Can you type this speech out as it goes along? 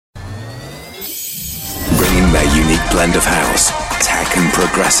unique blend of house, tech and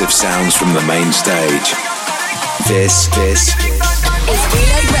progressive sounds from the main stage. This is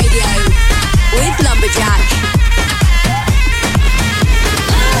Reload Radio with Lumberjack.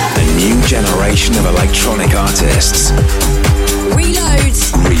 A new generation of electronic artists. Reload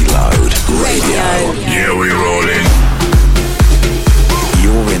Radio. Yeah, we rolling.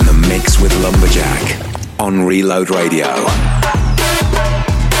 You're in the mix with Lumberjack on Reload Radio.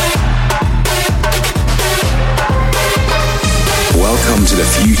 Welcome to the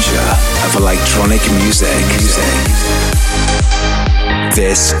future of electronic music.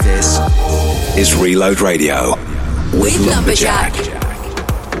 This is Reload Radio with Lumberjack.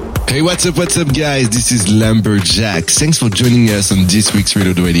 Hey, what's up, guys? This is Lumberjack. Thanks for joining us on this week's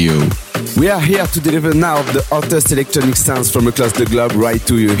Reload Radio. We are here to deliver now the hottest electronic sounds from across the globe right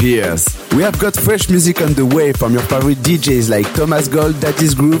to your ears. We have got fresh music on the way from your favorite DJs like Thomas Gold,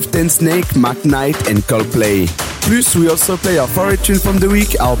 Daddy's Groove, Ten Snake, Mark Knight and Coldplay. Plus, we also play our favorite tune from the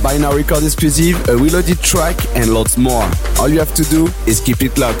week, our binary record exclusive, a reloaded track and lots more. All you have to do is keep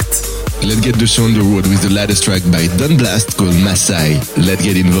it locked. Let's get the show on the road with the latest track by Don Blast called Masai. Let's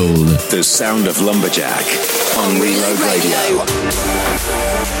get involved. The sound of Lumberjack on Reload Radio.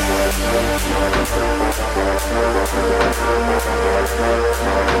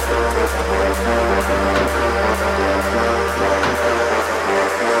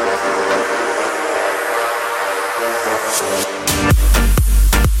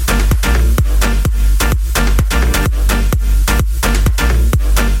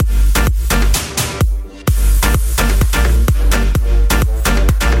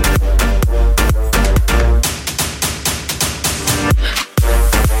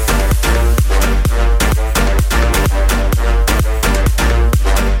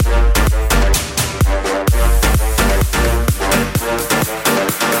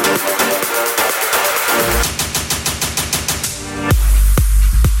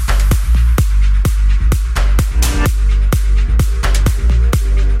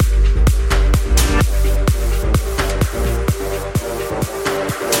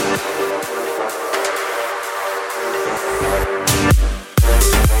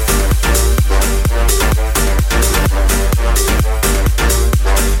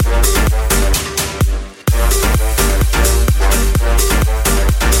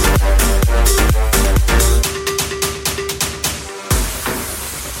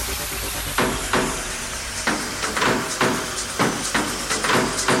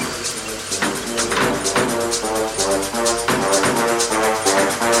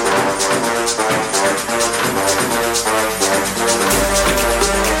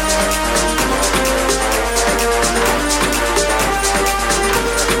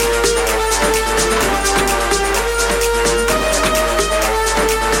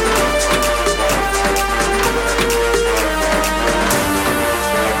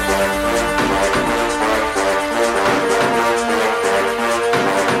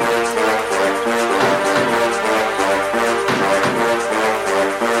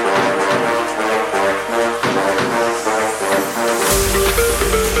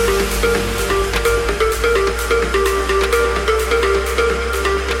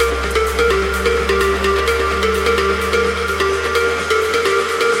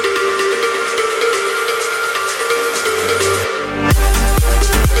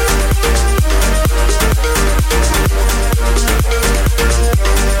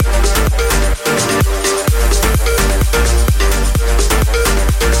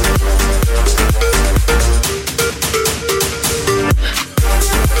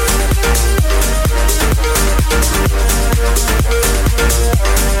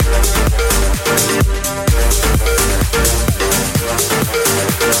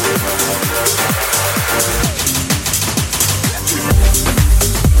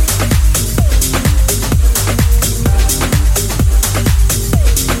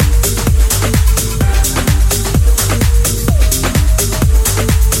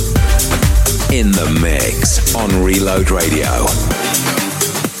 In the mix on Reload Radio.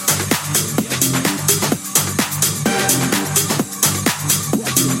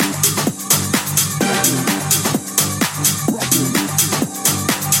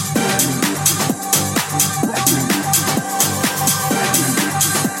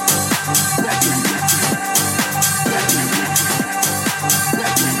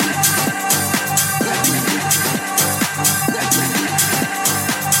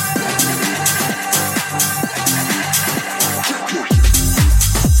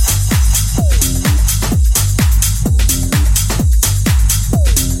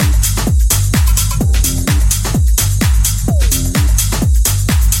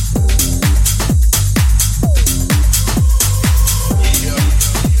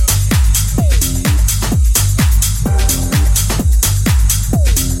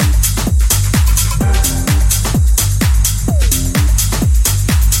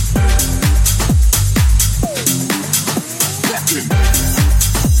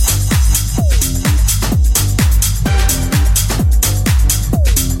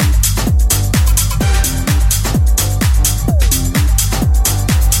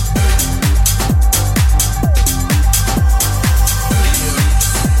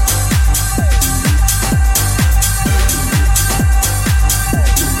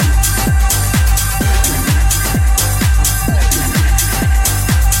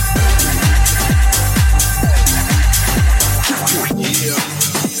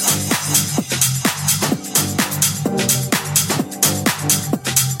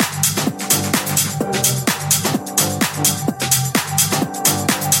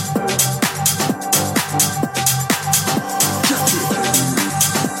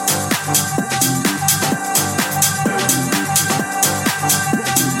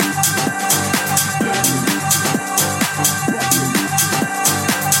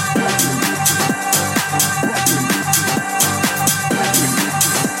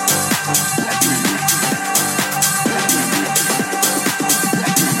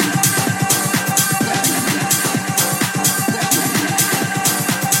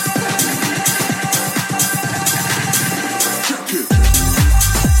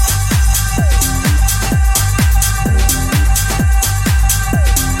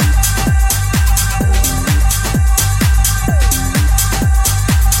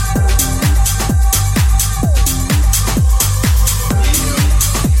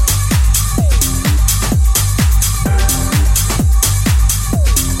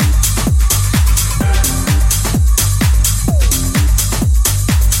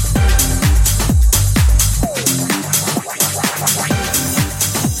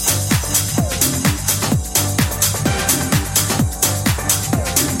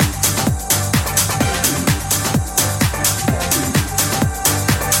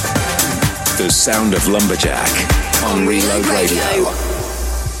 sound of Lumberjack on Reload Radio.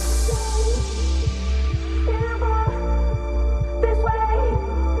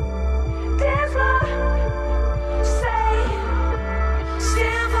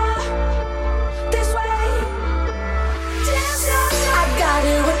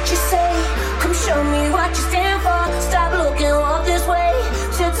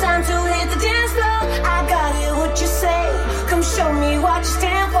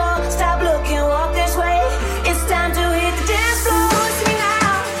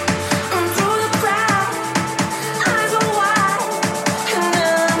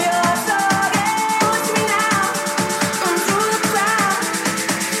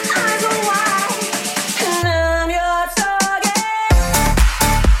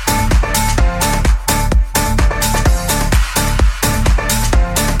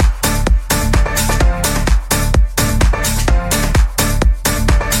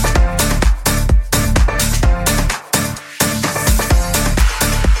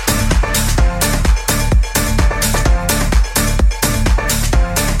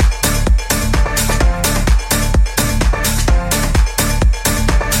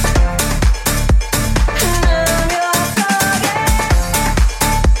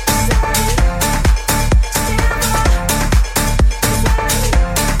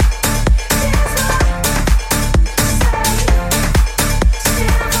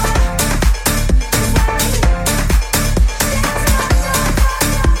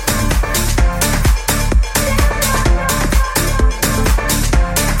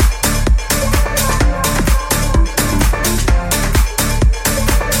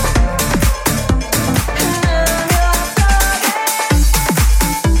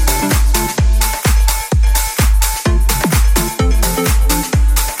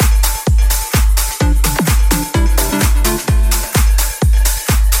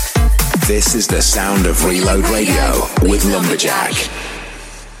 This is the sound of Reload Radio with Lumberjack.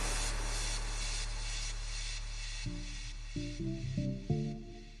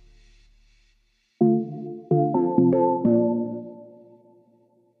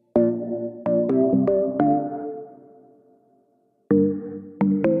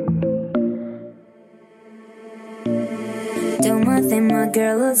 Do my thing, my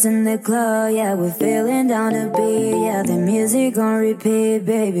girl is in the club. Yeah, we're feeling down the beat. Yeah, the music on repeat,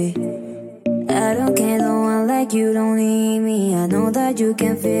 baby. I don't care, no one like you don't need me. I know that you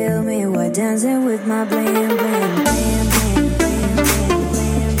can feel me. We're dancing with my bling, bling, bling, bling.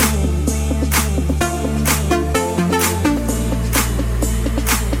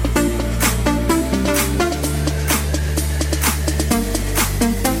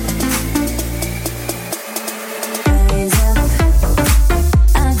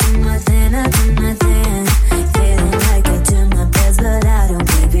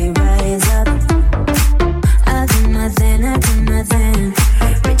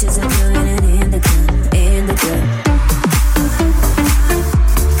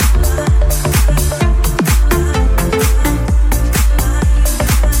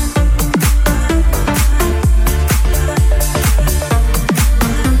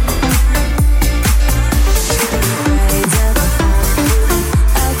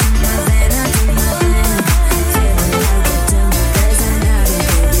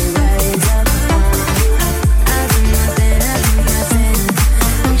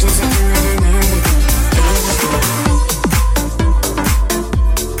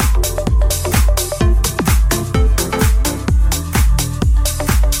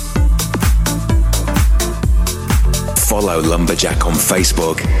 Follow Lumberjack on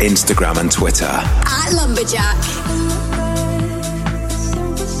Facebook, Instagram and Twitter. At Lumberjack.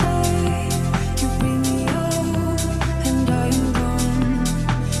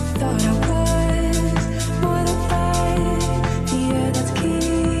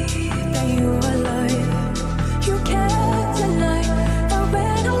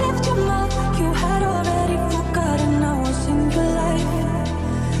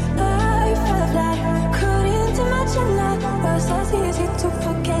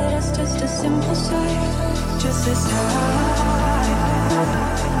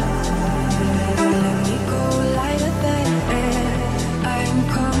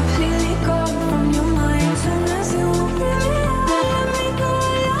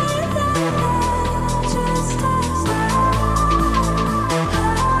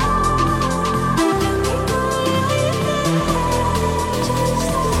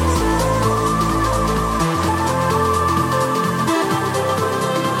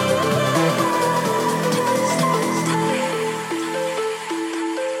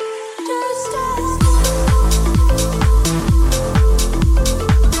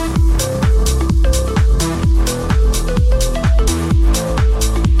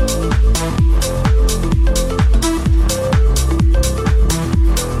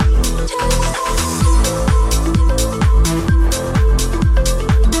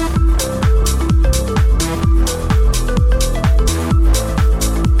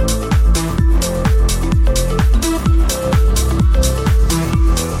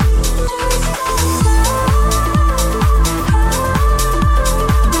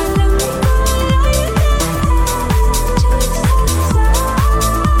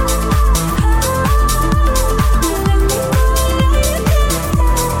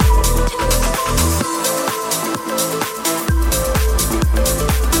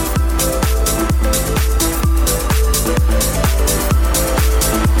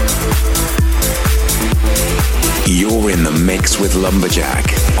 Lumberjack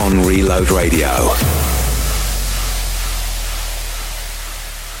on Reload Radio.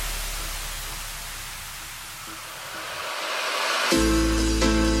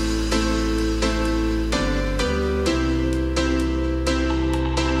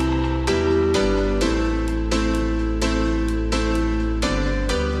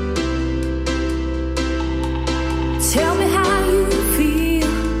 Tell me how you feel.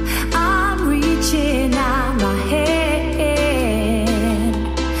 I'm reaching out my hand.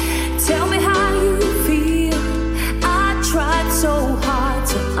 Tell me how you feel. I tried so hard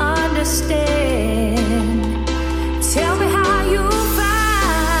to understand. Tell me how you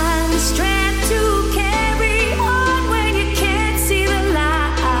find the strength to carry on when you can't see the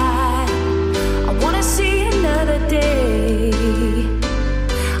light. I wanna see another day.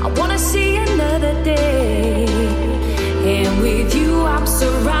 I wanna see another day. And with you I'm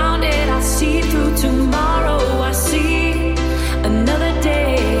surrounded, I see through tomorrow, I see another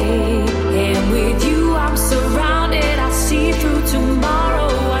day. And with you I'm surrounded, I see through tomorrow,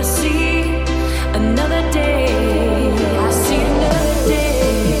 I see another day. I see another day.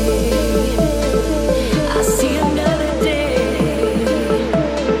 I see another day.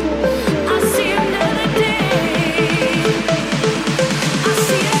 I see another day. I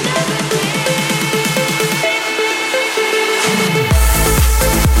see another day.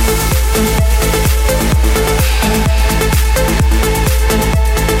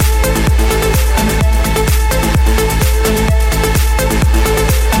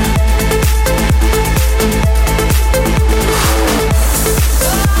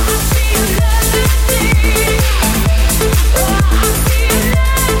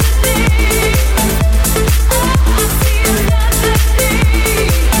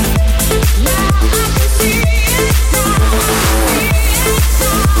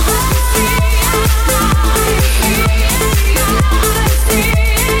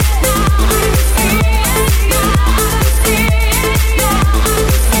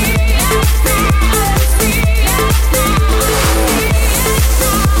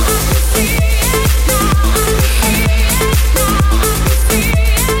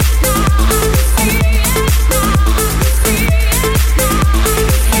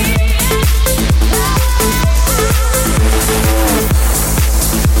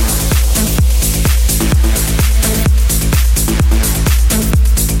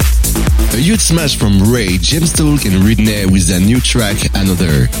 Huge smash from Ray, James Talk and Ridney with their new track,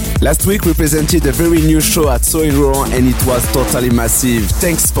 Another. Last week we presented a very new show at Soy Rouen and it was totally massive.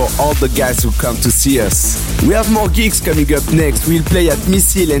 Thanks for all the guys who come to see us. We have more gigs coming up next. We'll play at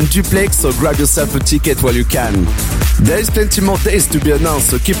Missile and Duplex, so grab yourself a ticket while you can. There is plenty more days to be announced,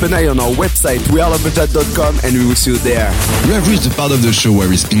 so keep an eye on our website, wearelumberjack.com, and we will see you there. We have reached the part of the show where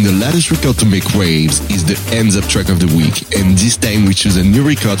we spin the latest record to make waves. Is the Ends Up track of the week, and this time we choose a new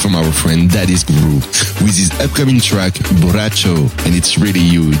record from our friend Daddy's Group with his upcoming track Borracho, and it's really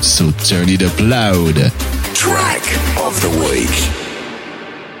huge, so turn it up loud. Track of the week.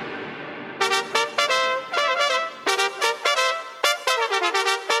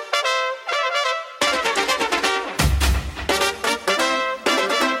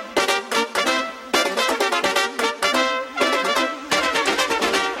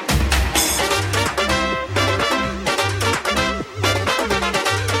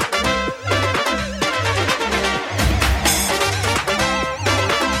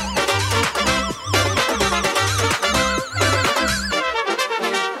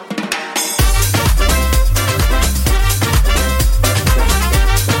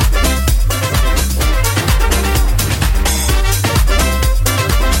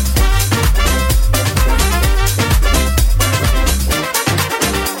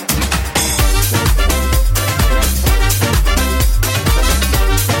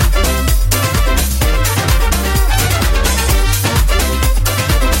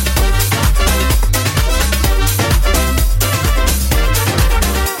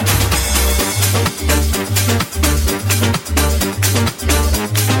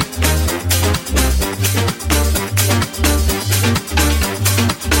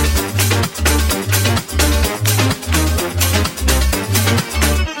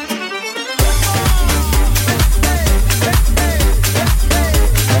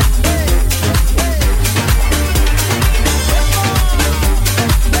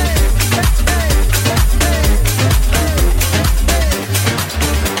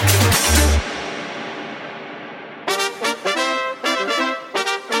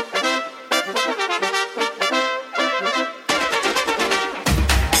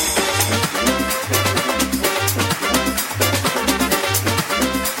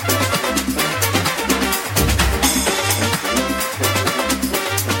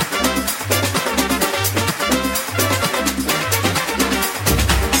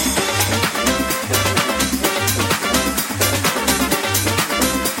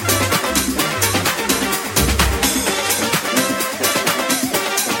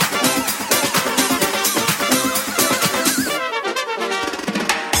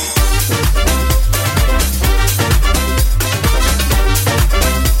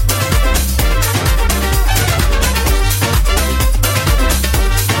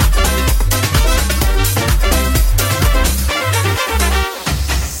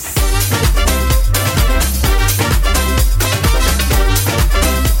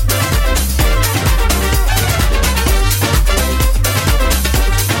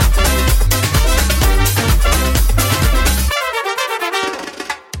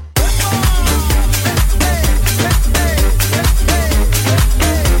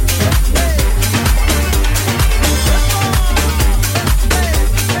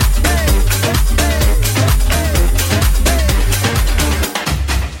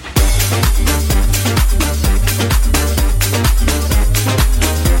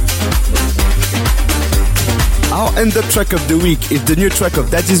 And the track of the week is the new track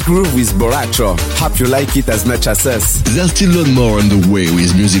of Daddy's Groove with Borracho. Hope you like it as much as us. There's still a lot more on the way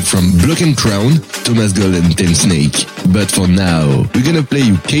with music from Block and Crown, Thomas Gold and Ten Snake. But for now, we're gonna play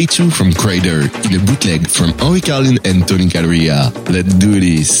you K2 from Crader in a bootleg from Henri Carlin and Tony Calria. Let's do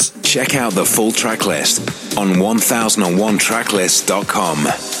this. Check out the full track list on 1001tracklist.com.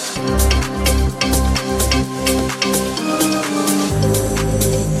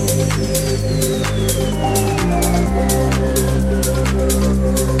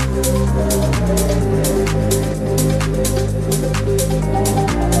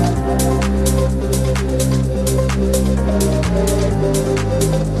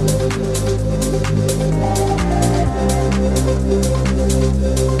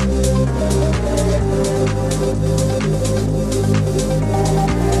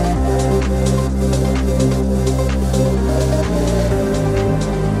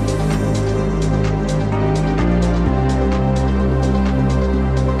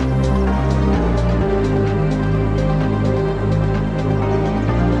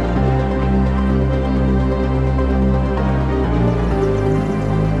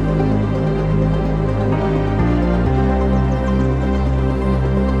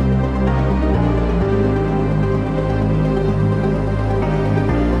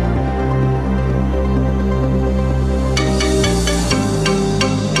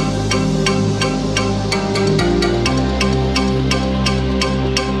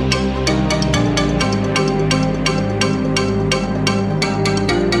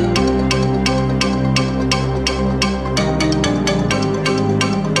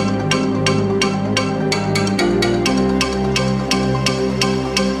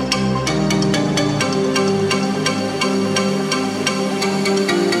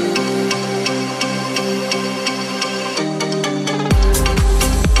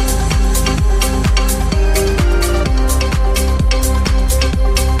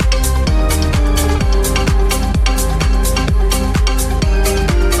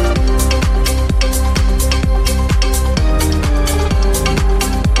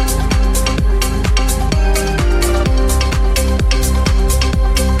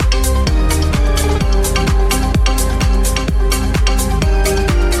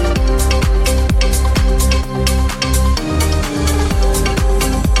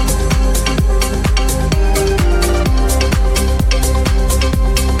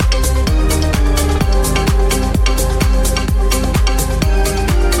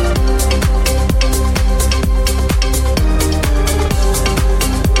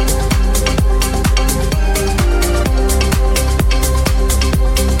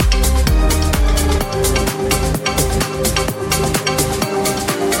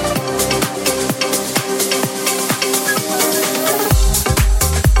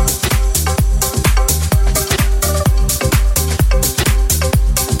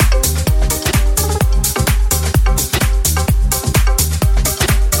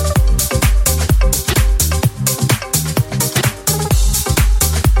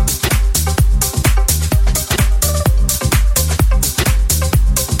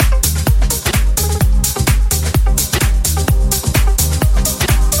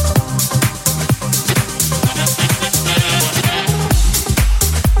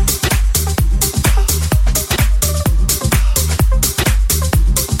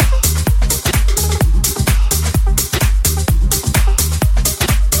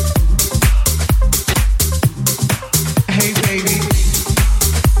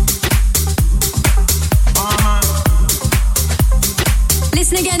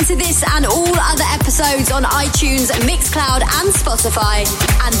 On iTunes, Mixcloud and Spotify.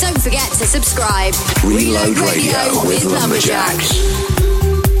 And don't forget to subscribe. Reload Radio with Lumberjack.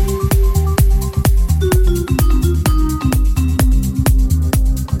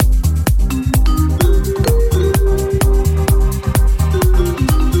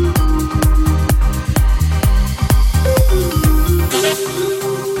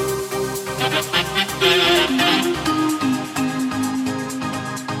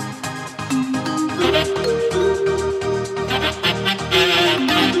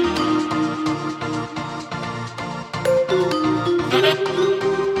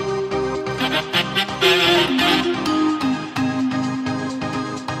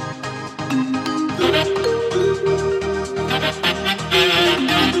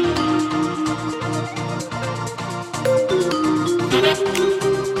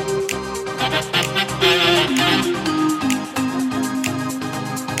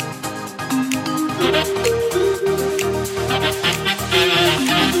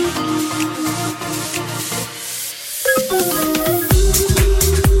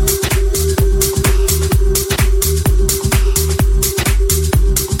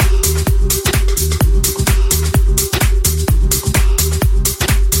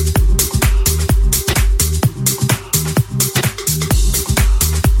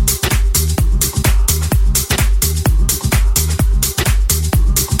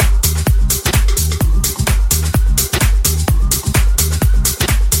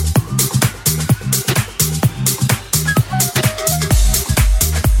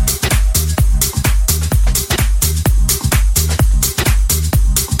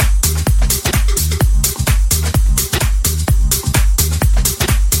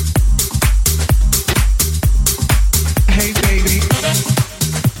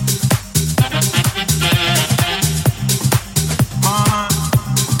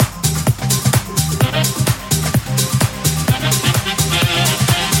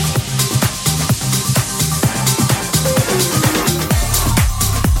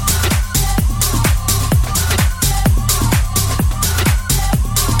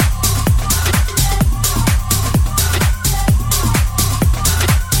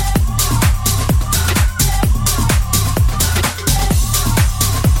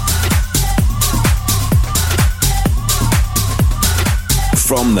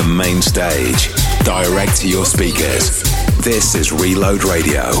 from the main stage, direct to your speakers. This is Reload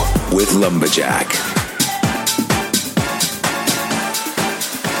Radio with Lumberjack.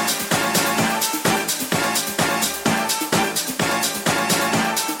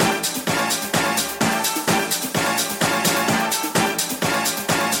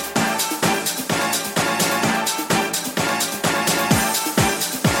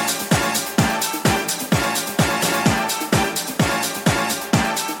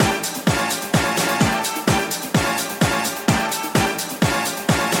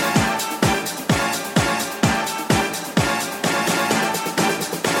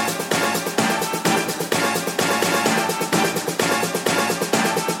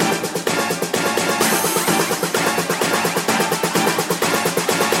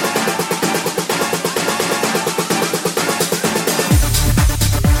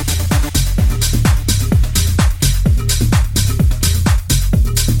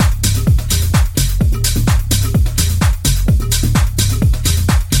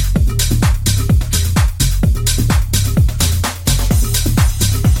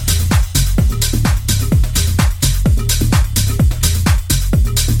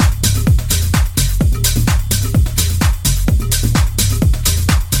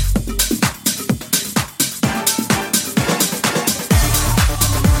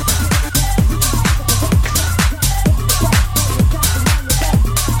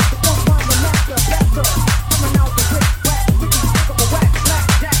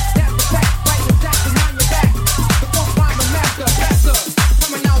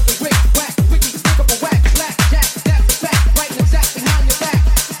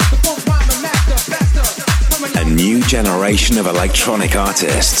 Generation of electronic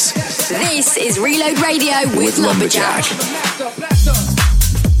artists. This is Reload Radio with Lumberjack.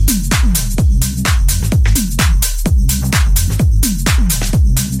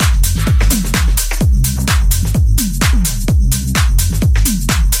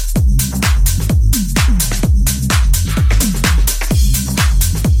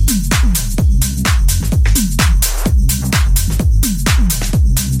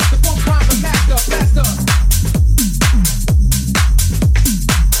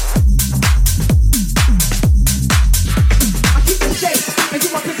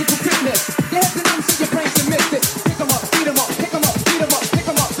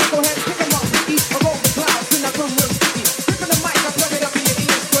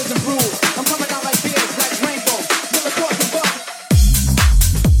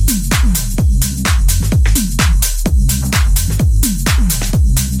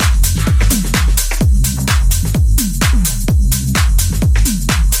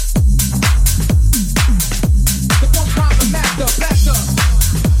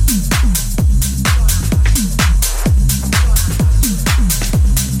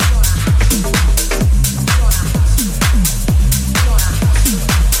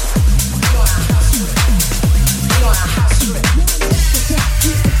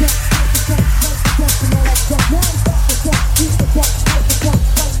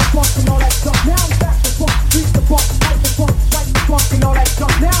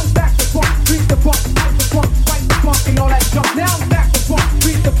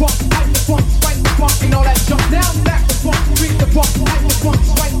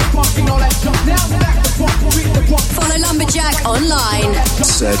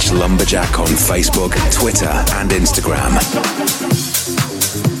 Search Lumberjack on Facebook, Twitter, and Instagram.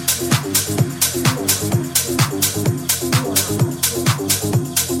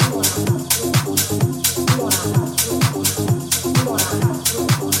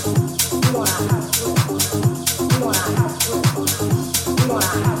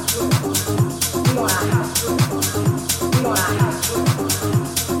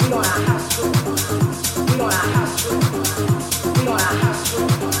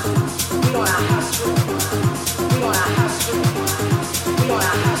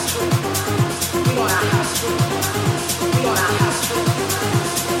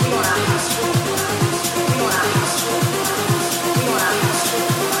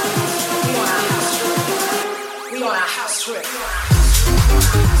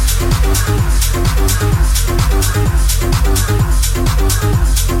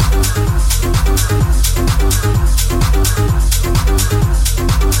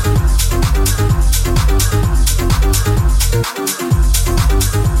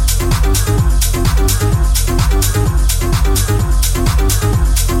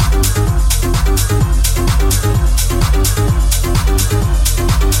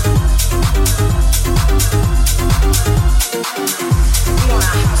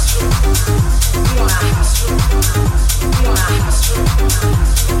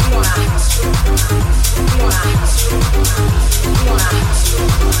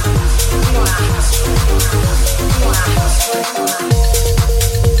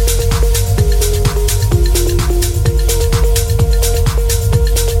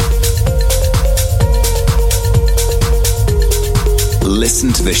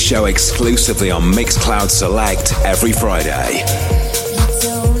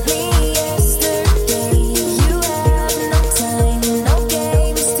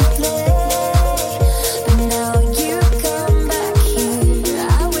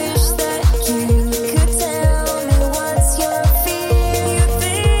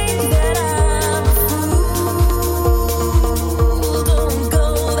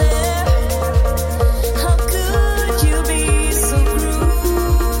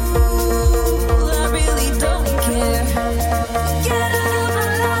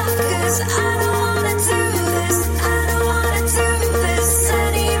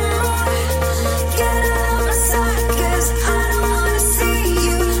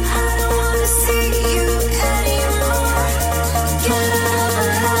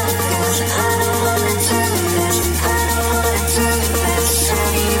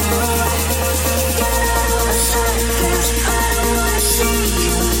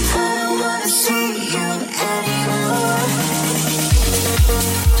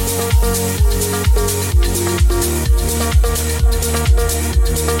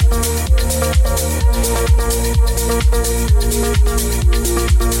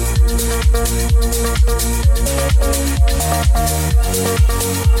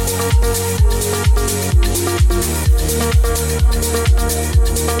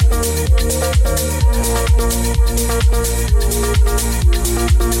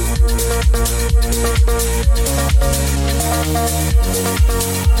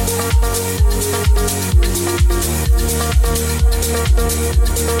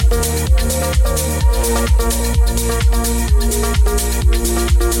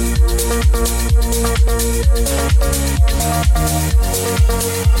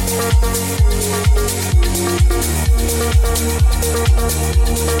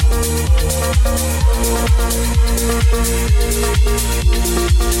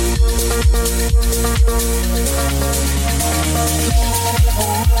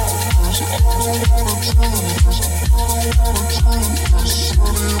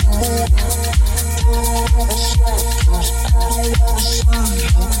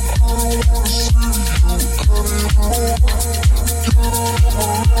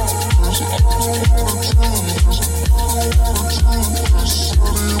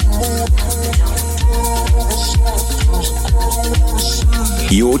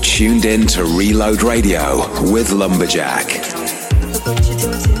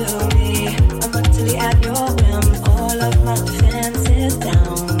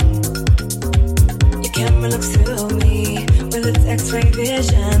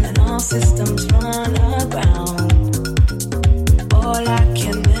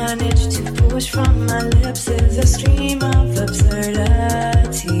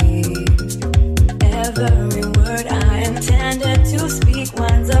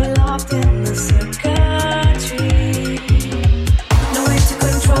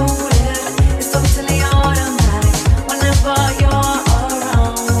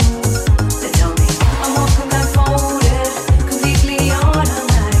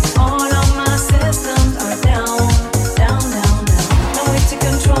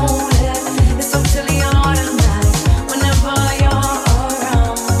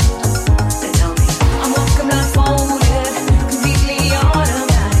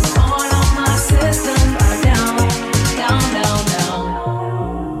 All of my systems are down, down, down, down.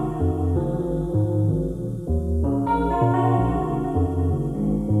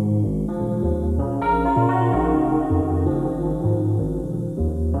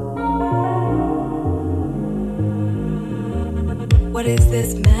 What is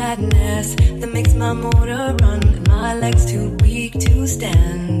this madness that makes my motor run and my legs too weak to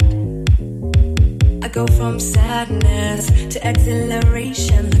stand? I go from sadness to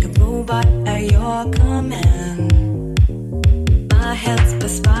exhilaration like a robot at your command. My hands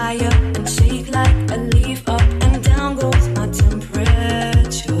perspire and shake like a leaf. Up and down goes my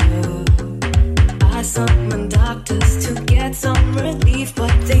temperature. I summon doctors to get some relief,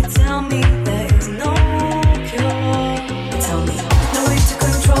 but they tell me there is no cure. They tell me no way to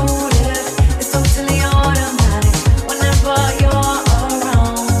control it. It's totally automatic whenever you're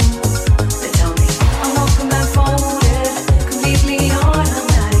around. They tell me I'm walking blindfolded, completely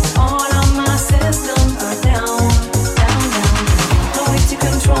automatic. All of my systems are down, down, down, down. No way to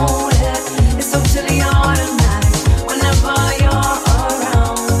control it. It's totally automatic whenever you're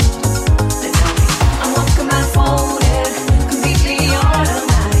around. They tell me I'm walking blindfolded, completely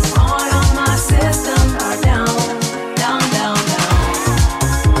automatic.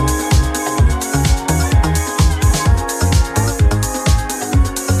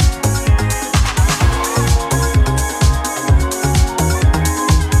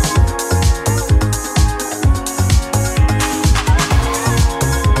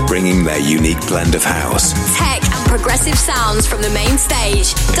 their unique blend of house, tech and progressive sounds from the main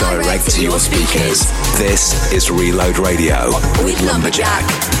stage, direct to your speakers. This is Reload Radio with Lumberjack.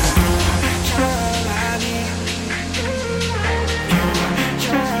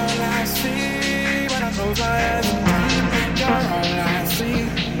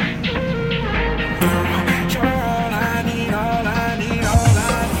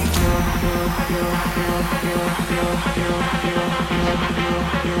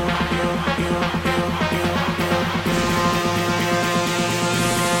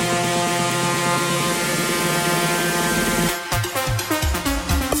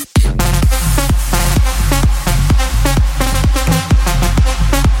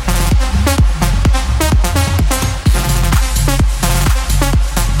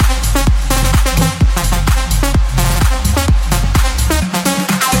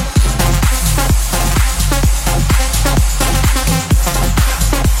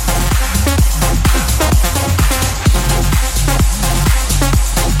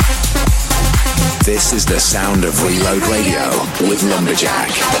 This is the sound of Reload Radio with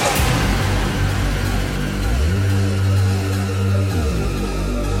Lumberjack.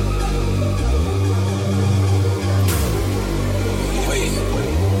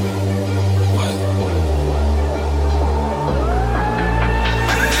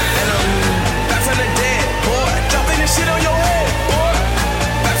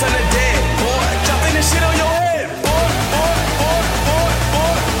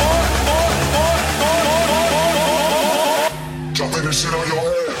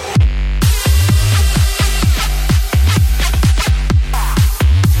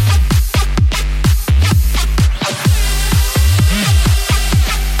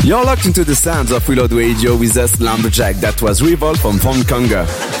 You're locked into the sounds of Reload Radio with us, Lumberjack. That was Revolt from Hong Konga.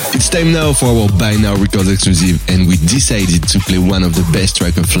 It's time now for our By Now Records exclusive, and we decided to play one of the best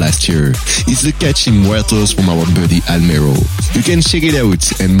tracks of last year. It's the catchy Muertos from our buddy Almero. You can check it out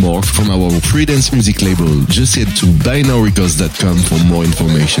and more from our free dance music label. Just head to bynowrecords.com for more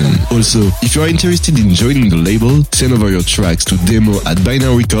information. Also, if you are interested in joining the label, send over your tracks to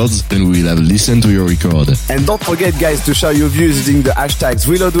demo@bynowrecords and we'll have a listen to your record. And don't forget, guys, to share your views using the hashtags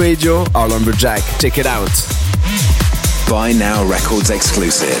Reload Radio or Lumberjack. Check it out. By Now Records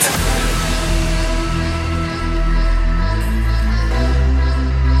exclusive.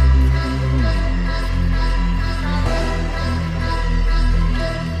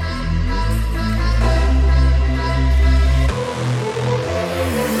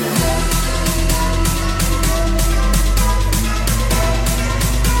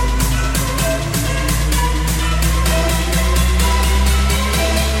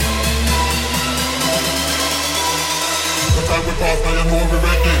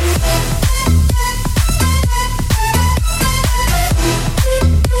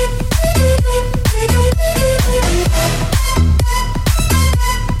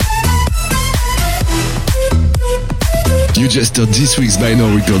 You just heard this week's By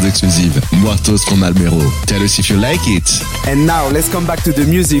Now Records exclusive, Muertos from Almero. Tell us if you like it. And now let's come back to the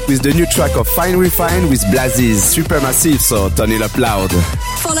music with the new track of Fine Refine with Blazes. Supermassive, so turn it up loud.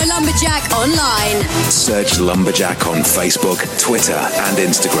 Follow Lumberjack online. Search Lumberjack on Facebook, Twitter, and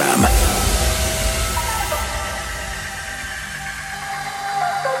Instagram.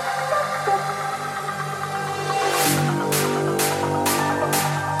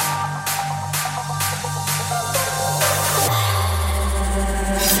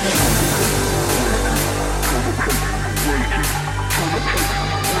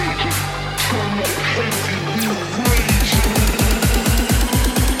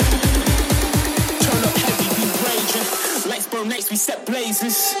 We set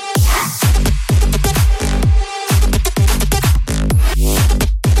blazes.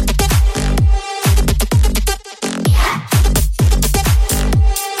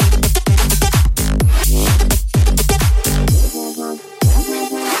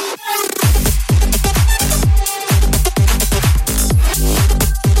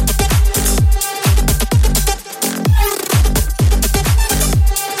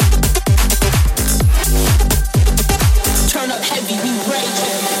 Turn up heavy, we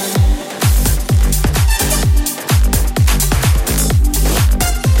raging.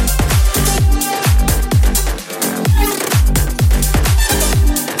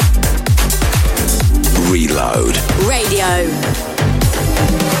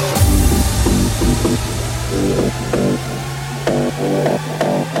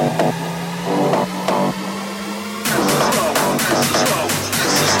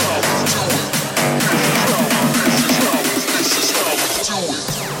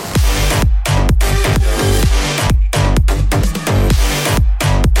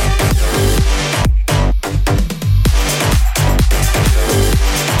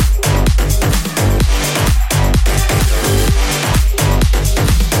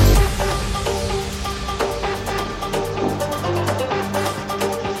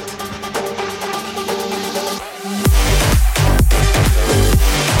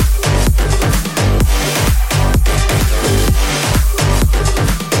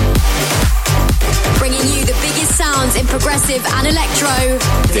 progressive and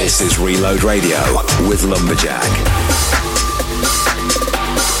electro. This is Reload Radio with Lumberjack.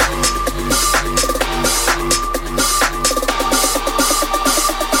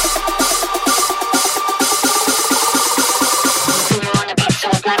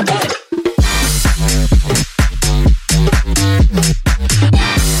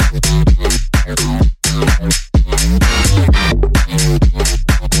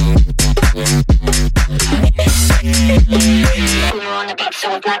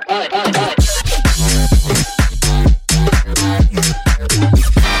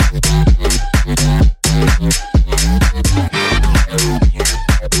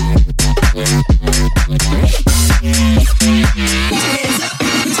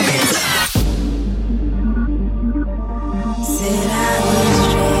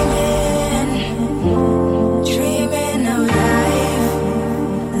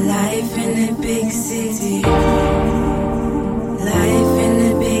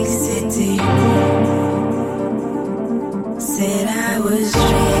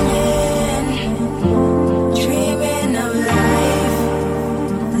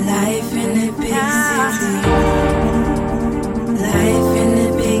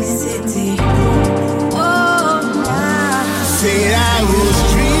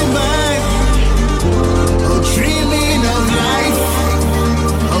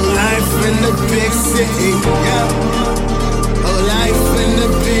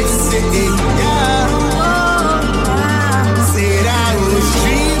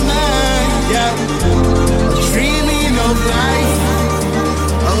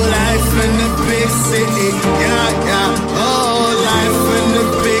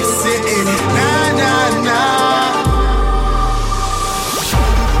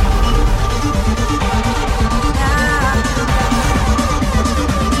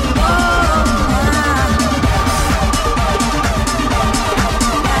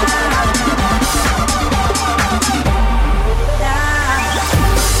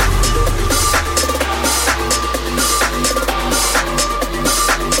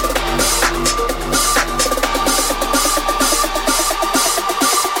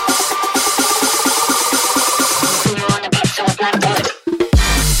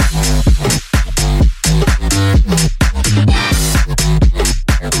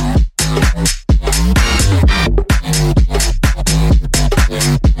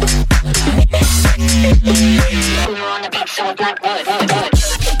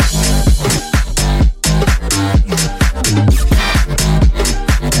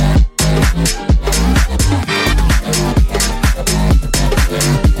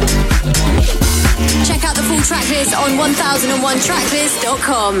 On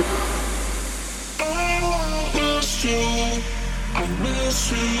 1001tracklist.com.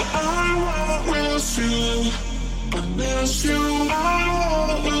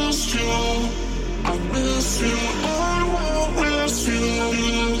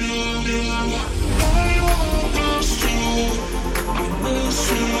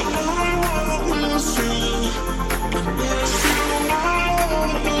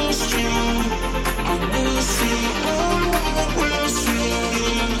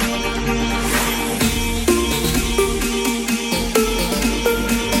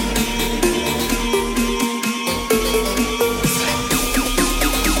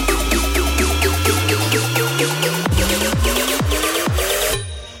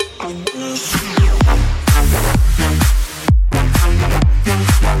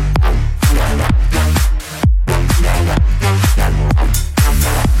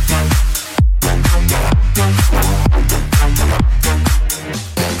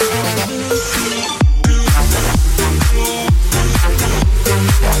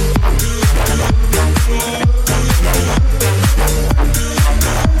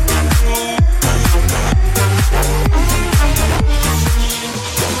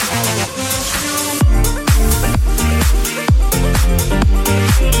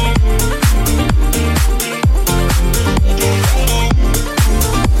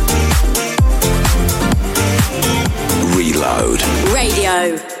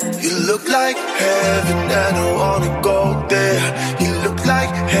 You look like heaven and I wanna go there. You look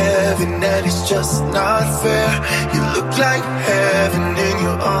like heaven and it's just not fair. You look like heaven in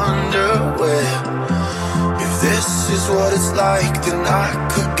your underwear. If this is what it's like, then I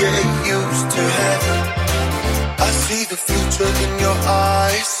could get used to heaven. I see the future in your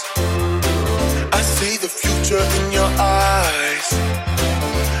eyes. I see the future in your eyes.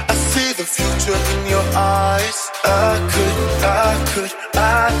 I see the future in your eyes. I could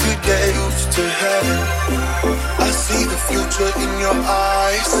get used to heaven. I see the future in your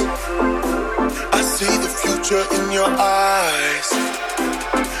eyes. I see the future future in your eyes.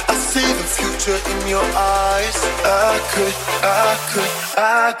 I see the future in your eyes.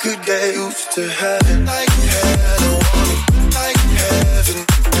 I could get used to heaven. Like heaven, like heaven.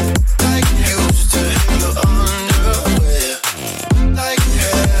 Like used to in your underwear. Like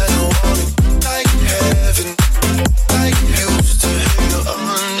heaven, like heaven. Like used to in your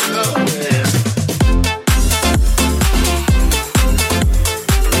underwear.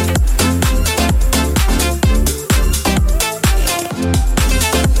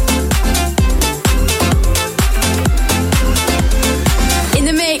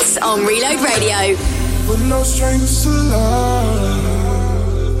 On Reload Radio. With no strings to love,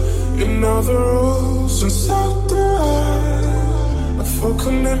 you know the rules and so do I. A full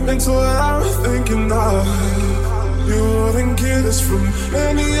commitment to what I was thinking of. You wouldn't get this from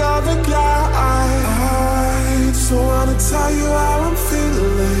any other guy. So I wanna tell you how I'm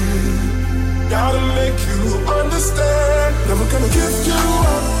feeling. Gotta make you understand. Never gonna give you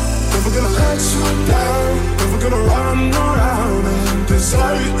up. Never gonna let you down. Never gonna run around and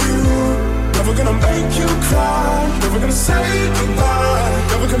desert you. Never gonna make you cry. Never gonna say goodbye.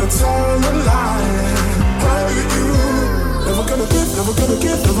 Never gonna tell a lie and hurt you. Never gonna give, never gonna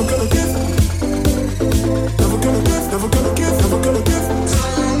give, never gonna give. Never gonna give, never gonna give, never gonna give.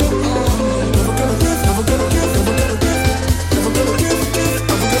 Never gonna give, never gonna give, never gonna give. Never gonna give,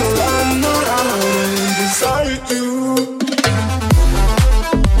 never gonna run around and desert you.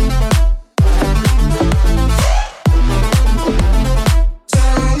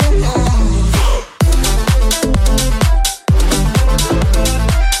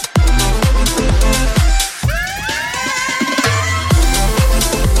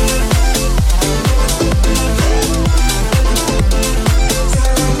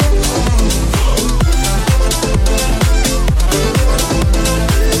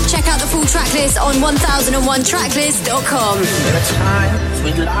 On 1001tracklist.com. There are times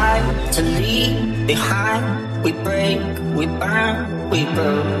we like to leave behind. We break, we burn, we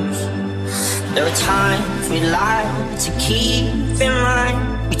bruise. There are times we like to keep in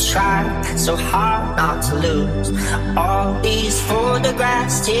line. We try so hard not to lose. All these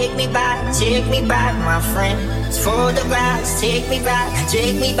photographs take me back, my friend. These photographs take me back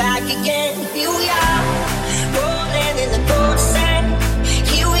again. Here we are, rolling in the cold sand.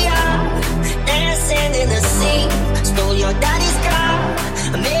 Here we are, dancing in the sea. Stole your daddy's car,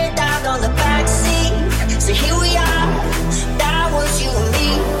 made out on the backseat. So here we are, that was you and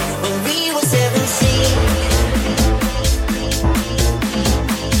me when we were 17.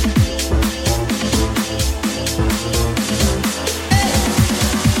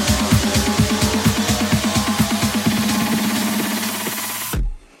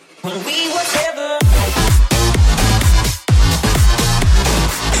 When we were 7.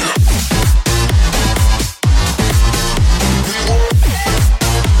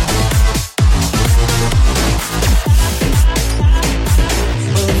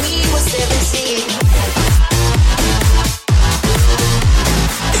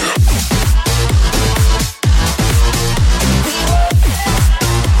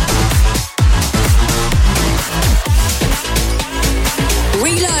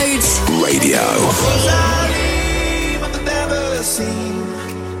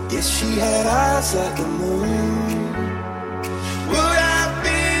 Like a moon, would I be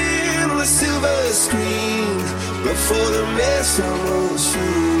in the silver screen before the mess on the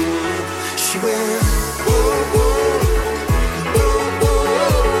shoe? She went, whoa, whoa, whoa,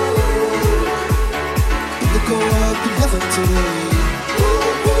 whoa. You look up to heaven today. Whoa,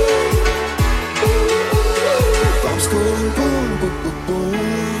 whoa, whoa. Bombs going boom, boom, boom, boom.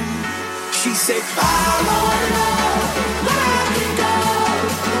 She said, I wanna know where I can go.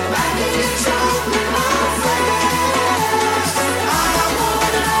 Back in your town with my friends. I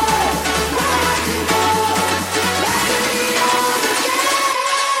wanna know where I can go. Back in the old again.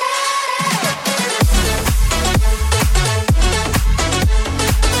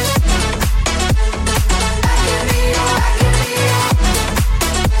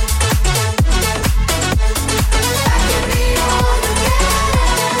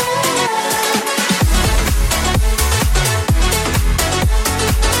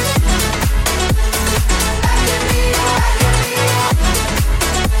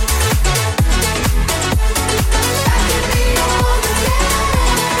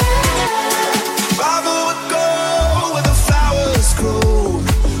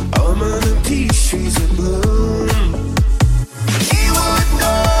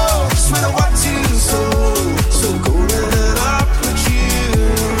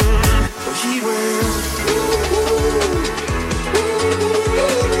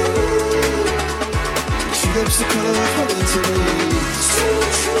 obstacle for mentally.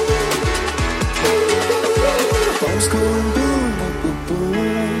 Bones going boom, boom, boom,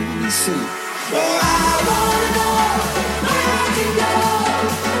 boom. Listen. Well, I wanna know where I can go.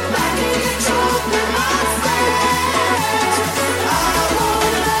 Back in control with my friends. I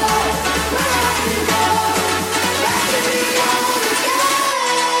wanna know where I can go. Back in the old again.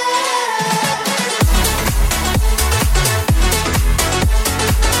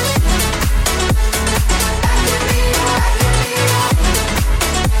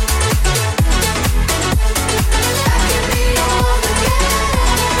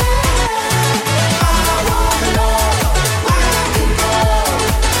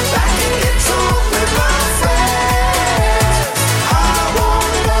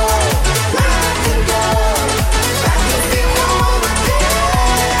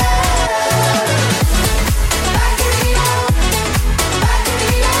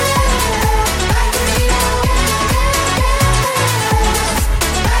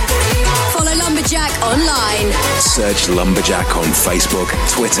 Search Lumberjack on Facebook,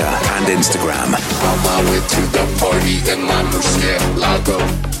 Twitter, and Instagram. On my way to the party in my murcielago.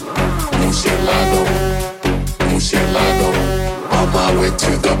 Murcielago. Murcielago. On my way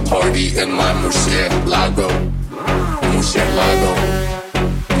to the party in my murcielago. Murcielago.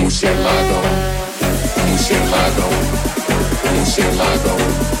 Murcielago. Murcielago. Murcielago.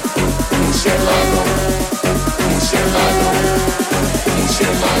 Murcielago. Murcielago.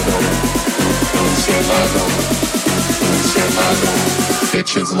 Murcielago. Murcielago. Murcielago.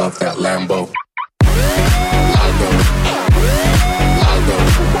 Bitches love that Lambo. Lago. Lago.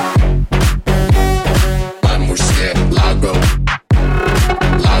 My murcielago.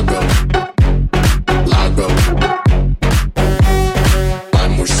 Lago. Lago. My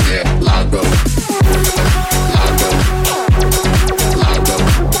murcielago. Lago. Lago.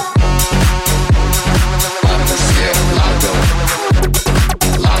 My murcielago.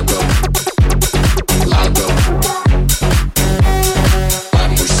 Lago. Lago. My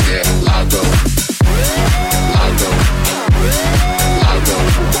murcielago. Lago. Lago.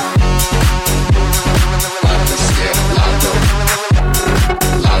 My murcielago.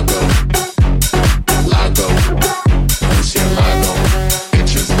 Lago. Lago. Murcielago.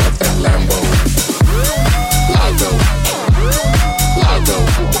 Bitches love that Lambo. Lago. Lago.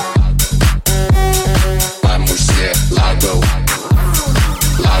 My murcielago.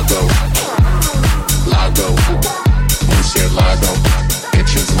 Lago. Lago. Murcielago.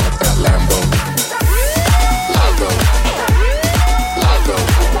 Bitches love that Lambo. Lago. Lago.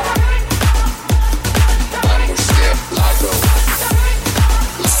 My murcielago.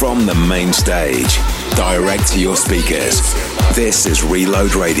 From the main stage, direct to your speakers. This is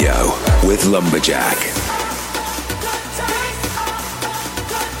Reload Radio with Lumberjack.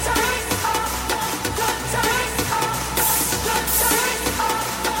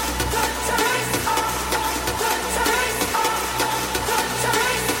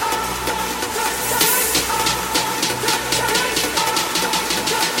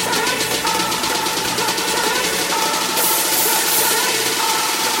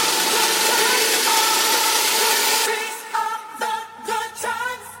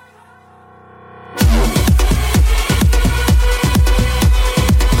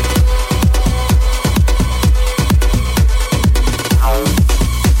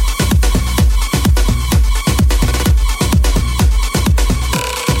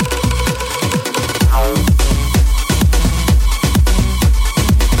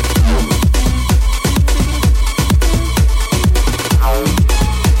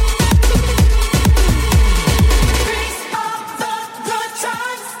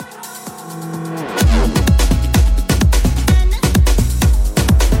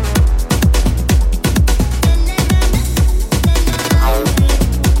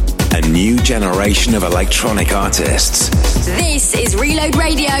 Generation of electronic artists. This is Reload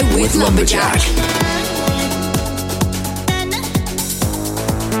Radio with Lumberjack.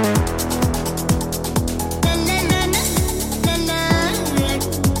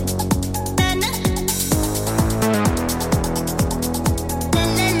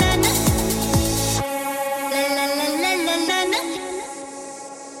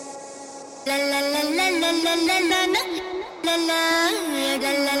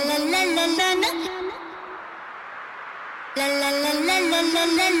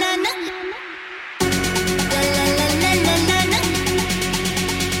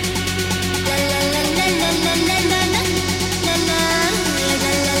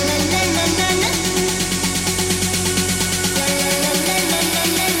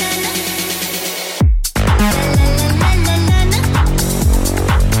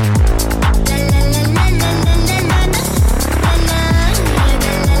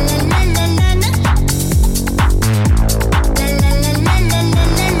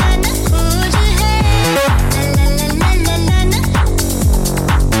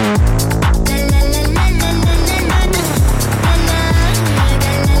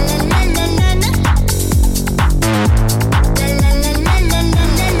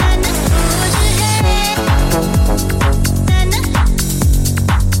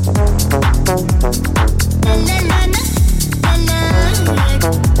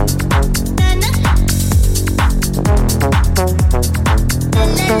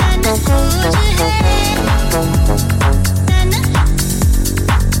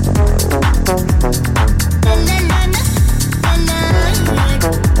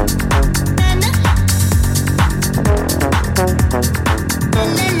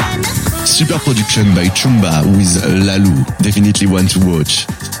 selection by Chumba with Lalu. Definitely one to watch.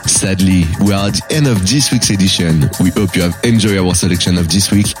 Sadly, we are at the end of this week's edition. We hope you have enjoyed our selection of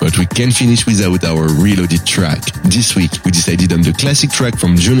this week, but we can't finish without our reloaded track. This week, we decided on the classic track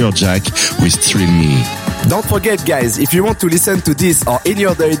from Junior Jack with Thrill Me. Don't forget, guys, if you want to listen to this or any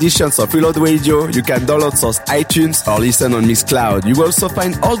other editions of Reload Radio, you can download us on iTunes or listen on Mixcloud. You will also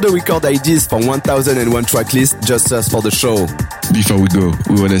find all the record IDs from 1001 track list. Just search for the show. Before we go,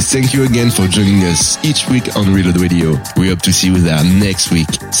 we want to thank you again for joining us each week on Reload Radio. We hope to see you there next week.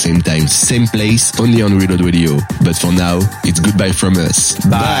 Same time, same place, only on Reload Radio. But for now, it's goodbye from us.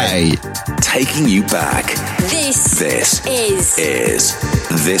 Bye. Taking you back. This is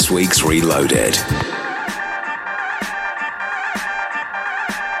this week's Reloaded.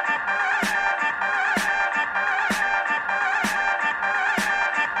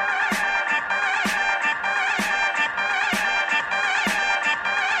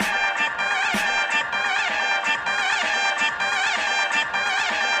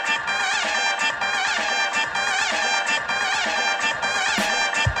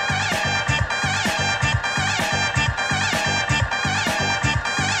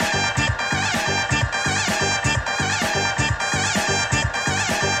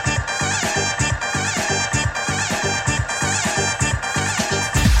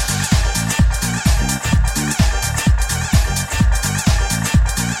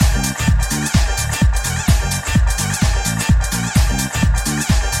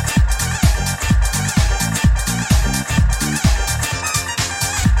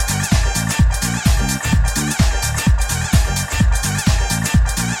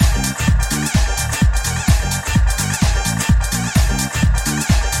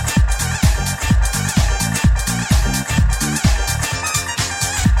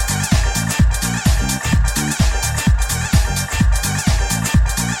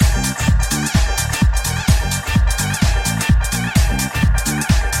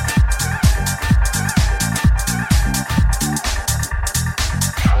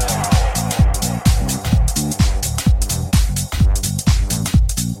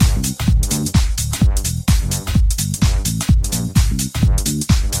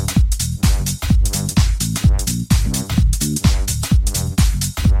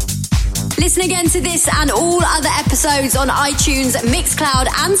 Listen again to this and all other episodes on iTunes, Mixcloud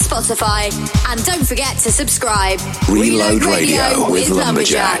and Spotify. And don't forget to subscribe. Reload Radio with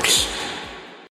Lumberjack.